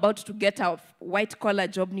 I'm now about to get a white-collar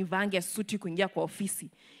job, nivange suti kuingia kwa ofisi.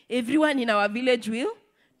 Everyone in our village will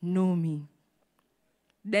know me.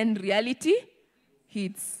 Then reality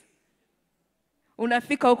hits.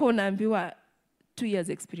 Unafika huko unaambiwa 2 years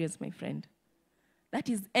experience, my friend. That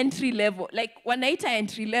is entry level. Like, wanaita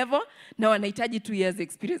entry level, na wanahitaji 2 years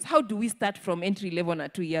experience. How do we start from entry level na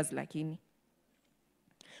 2 years lakini?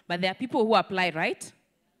 But there are people who apply, right?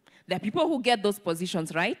 There are people who get those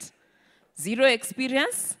positions, right? 0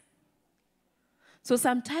 experience. So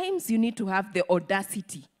sometimes you need to have the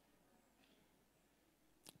audacity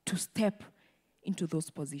to step into those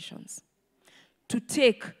positions, to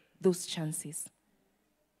take those chances.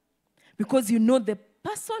 Because you know the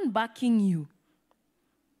person backing you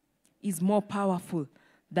is more powerful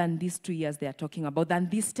than these 2 years they are talking about, than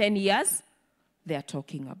these 10 years they are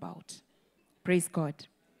talking about. Praise God.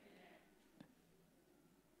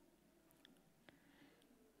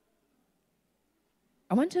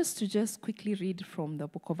 I want us to just quickly read from the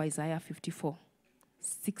book of Isaiah 54,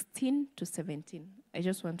 16 to 17. I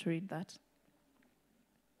just want to read that.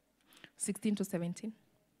 16 to 17.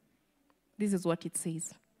 This is what it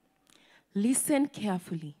says. Listen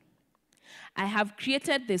carefully. I have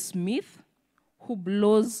created the smith who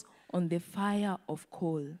blows on the fire of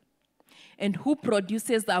coal and who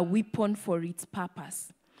produces a weapon for its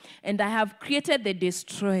purpose. And I have created the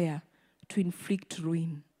destroyer to inflict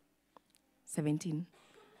ruin. 17.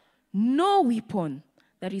 No weapon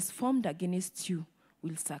that is formed against you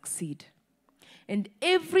will succeed. And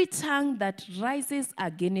every tongue that rises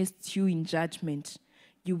against you in judgment,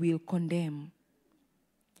 you will condemn.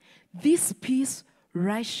 This peace,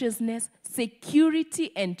 righteousness,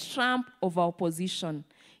 security, and triumph of our opposition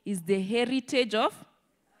is the heritage of,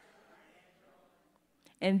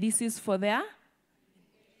 and this is for their,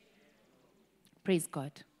 praise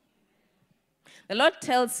God. The Lord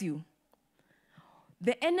tells you,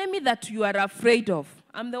 the enemy that you are afraid of,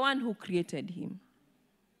 I'm the one who created him.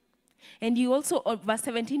 And he also, verse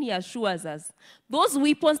 17, he assures us, those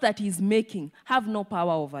weapons that he's making have no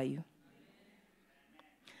power over you.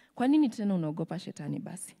 Kwa nini tena unaogopa shetani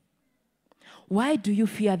basi? Why do you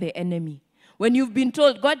fear the enemy? When you've been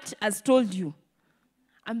told, God has told you,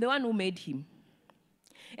 I'm the one who made him.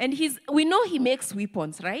 And we know he makes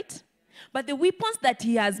weapons, right? But the weapons that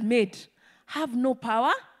he has made have no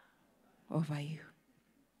power over you.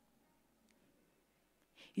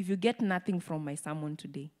 If you get nothing from my sermon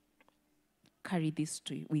today, carry this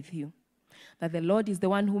with you. That the Lord is the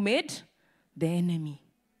one who made the enemy.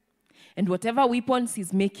 And whatever weapons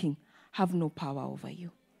he's making have no power over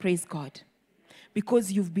you. Praise God.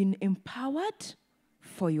 Because you've been empowered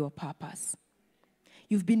for your purpose.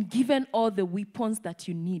 You've been given all the weapons that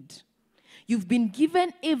you need. You've been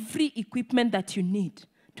given every equipment that you need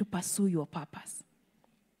to pursue your purpose.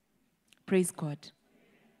 Praise God.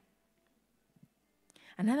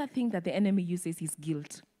 Another thing that the enemy uses is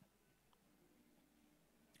guilt.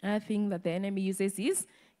 Another thing that the enemy uses is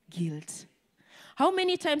guilt. How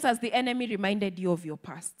many times has the enemy reminded you of your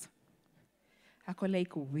past? Ako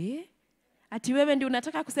like, we? Ati wewe ndio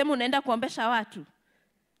unataka kusema unaenda kuombesha watu?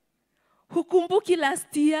 Hukumbuki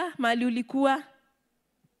last year mali ulikuwa?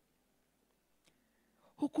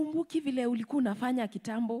 Hukumbuki vile ulikuwa unafanya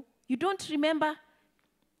kitambo? You don't remember?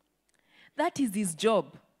 That is his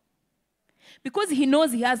job. Because he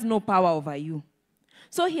knows he has no power over you.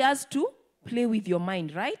 So he has to play with your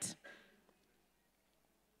mind, right?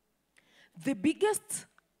 The biggest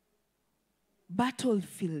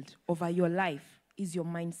battlefield over your life is your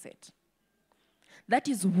mindset. That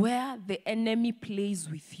is where the enemy plays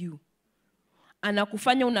with you.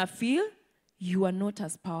 Anakufanya una feel you are not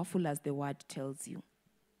as powerful as the word tells you.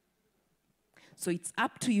 So it's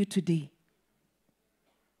up to you today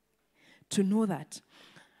to know that.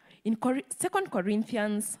 In 2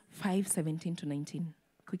 Corinthians 5:17 to 19,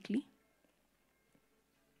 quickly.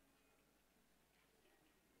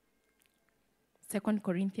 2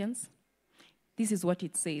 Corinthians, this is what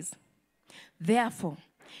it says. Therefore,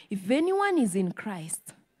 if anyone is in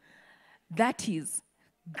Christ, that is,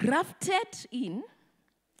 grafted in,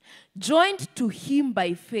 joined to him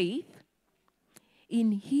by faith,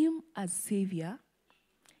 in him as Savior,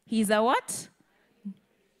 he is a what?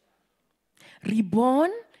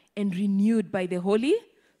 Reborn and renewed by the Holy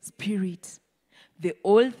Spirit. The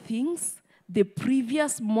old things, the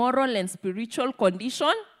previous moral and spiritual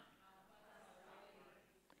condition,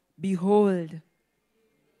 behold,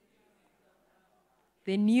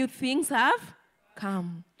 the new things have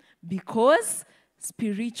come, because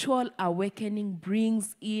spiritual awakening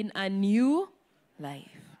brings in a new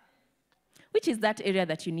life. Which is that area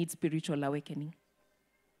that you need spiritual awakening?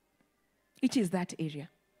 Which is that area?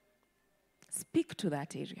 Speak to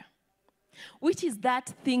that area. Which is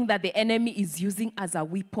that thing that the enemy is using as a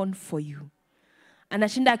weapon for you?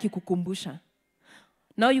 Anashinda akikukumbusha.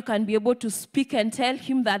 Now you can be able to speak and tell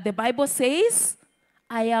him that the Bible says,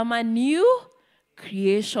 I am a new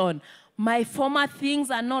creation. My former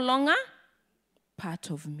things are no longer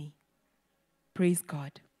part of me. Praise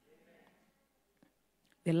God.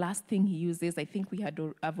 The last thing he uses, I think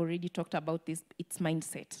I've already talked about this, it's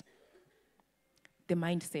mindset. The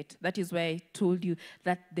mindset. That is why I told you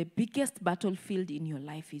that the biggest battlefield in your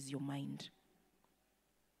life is your mind.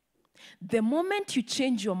 The moment you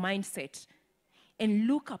change your mindset and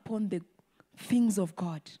look upon the things of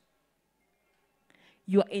God,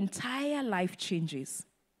 your entire life changes.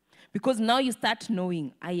 Because now you start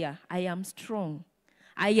knowing, I am strong.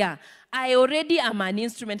 I already am an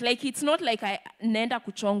instrument. Like, it's not like I nenda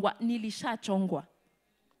kuchongwa, nilisha chongwa.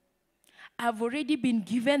 I've already been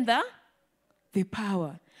given the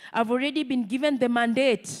power. I've already been given the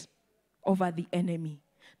mandate over the enemy.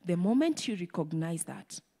 The moment you recognize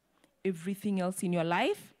that, everything else in your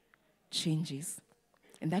life changes.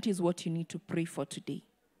 And that is what you need to pray for today.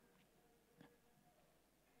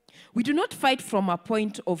 We do not fight from a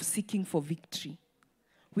point of seeking for victory.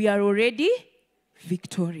 We are already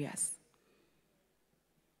victorious.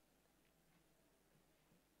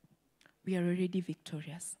 We are already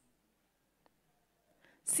victorious.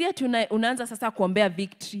 Si ati unaanza sasa kuombea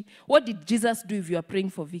victory. What did Jesus do if you are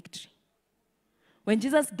praying for victory? When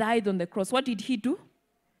Jesus died on the cross, what did he do?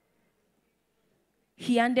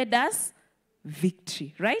 He handed us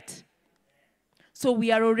victory, right? So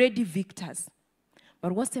we are already victors.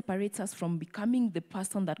 But what separates us from becoming the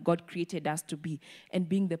person that God created us to be and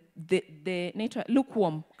being the nature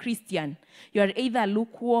lukewarm Christian? You are either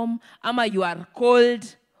lukewarm, or you are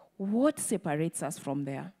cold. What separates us from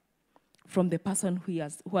there? From the person who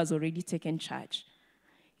has already taken charge?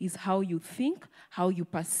 Is how you think, how you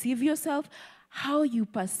perceive yourself, how you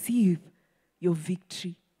perceive your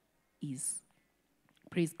victory is.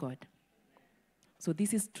 Praise God. So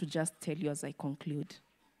this is to just tell you as I conclude.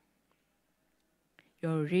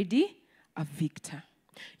 You're already a victor.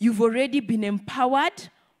 You've already been empowered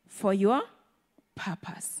for your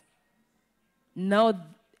purpose. Now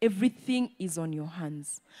everything is on your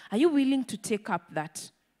hands. Are you willing to take up that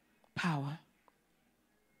power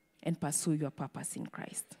and pursue your purpose in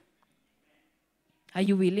Christ? Are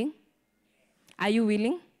you willing? Are you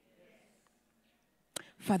willing?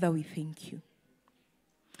 Father, we thank you.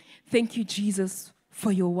 Thank you, Jesus,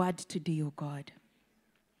 for your word today, oh God.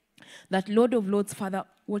 That Lord of Lords, Father,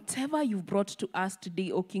 whatever you've brought to us today,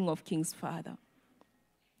 O King of Kings, Father,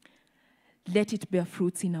 let it bear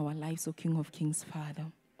fruits in our lives, O King of Kings, Father.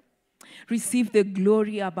 Receive the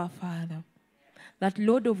glory, Abba, Father. That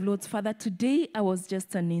Lord of Lords, Father, today I was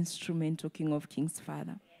just an instrument, O King of Kings,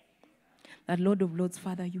 Father. That Lord of Lords,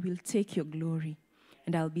 Father, you will take your glory,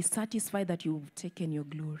 and I'll be satisfied that you've taken your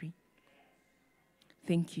glory.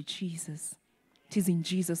 Thank you, Jesus. It is in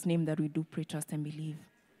Jesus' name that we do pray, trust, and believe.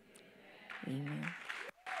 Amen.